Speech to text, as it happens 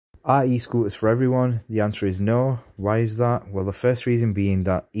Are e-scooters for everyone? The answer is no. Why is that? Well, the first reason being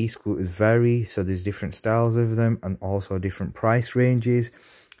that e-scooters vary, so there's different styles of them and also different price ranges.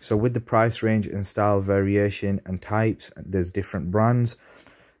 So with the price range and style variation and types, there's different brands.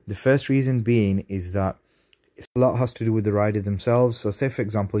 The first reason being is that a lot has to do with the rider themselves. So say for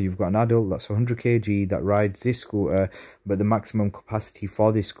example you've got an adult that's 100 kg that rides this scooter, but the maximum capacity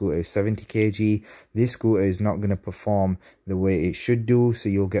for this scooter is 70 kg. This scooter is not going to perform the way it should do, so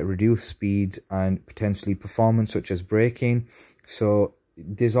you'll get reduced speeds and potentially performance such as braking. So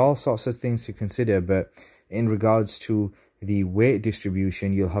there's all sorts of things to consider, but in regards to the weight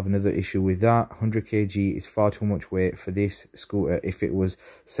distribution, you'll have another issue with that. 100 kg is far too much weight for this scooter if it was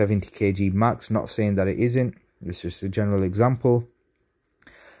 70 kg max. Not saying that it isn't, it's just a general example.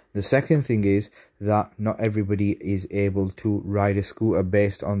 The second thing is that not everybody is able to ride a scooter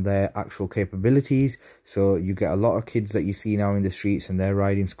based on their actual capabilities. So you get a lot of kids that you see now in the streets and they're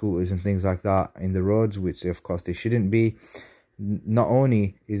riding scooters and things like that in the roads, which of course they shouldn't be. Not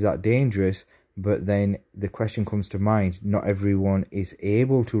only is that dangerous, but then the question comes to mind, not everyone is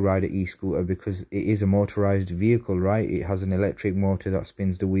able to ride an e-scooter because it is a motorized vehicle, right? It has an electric motor that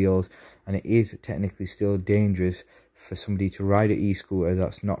spins the wheels, and it is technically still dangerous for somebody to ride an e-scooter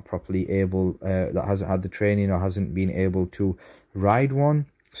that's not properly able, that hasn't had the training or hasn't been able to ride one.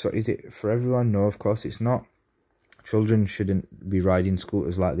 So is it for everyone? No, of course it's not. Children shouldn't be riding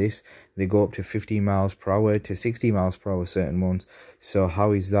scooters like this. They go up to 15 miles per hour to 60 miles per hour certain ones. So how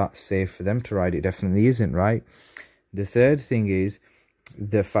is that safe for them to ride? It definitely isn't, right? The third thing is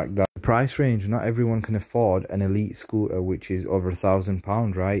the fact that the price range, not everyone can afford an elite scooter which is over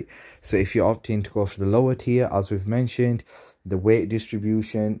 £1,000, right? So if you're opting to go for the lower tier, as we've mentioned, the weight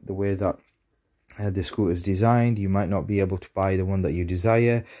distribution, the way that the scooter is designed, you might not be able to buy the one that you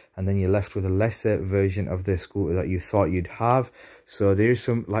desire, and then you're left with a lesser version of the scooter that you thought you'd have. So there's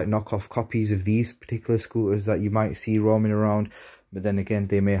some like knockoff copies of these particular scooters that you might see roaming around, but then again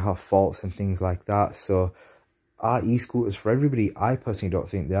they may have faults and things like that. So are e-scooters for everybody? I personally don't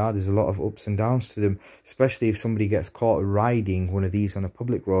think they are. There's a lot of ups and downs to them, especially if somebody gets caught riding one of these on a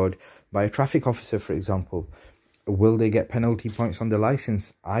public road by a traffic officer, for example. Will they get penalty points on their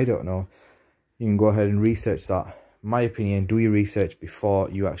license? I don't know. You can go ahead and research that. In my opinion, do your research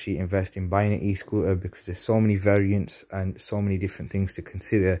before you actually invest in buying an e-scooter, because there's so many variants and so many different things to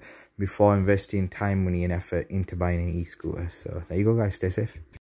consider before investing time, money and effort into buying an e-scooter. So there you go guys, stay safe.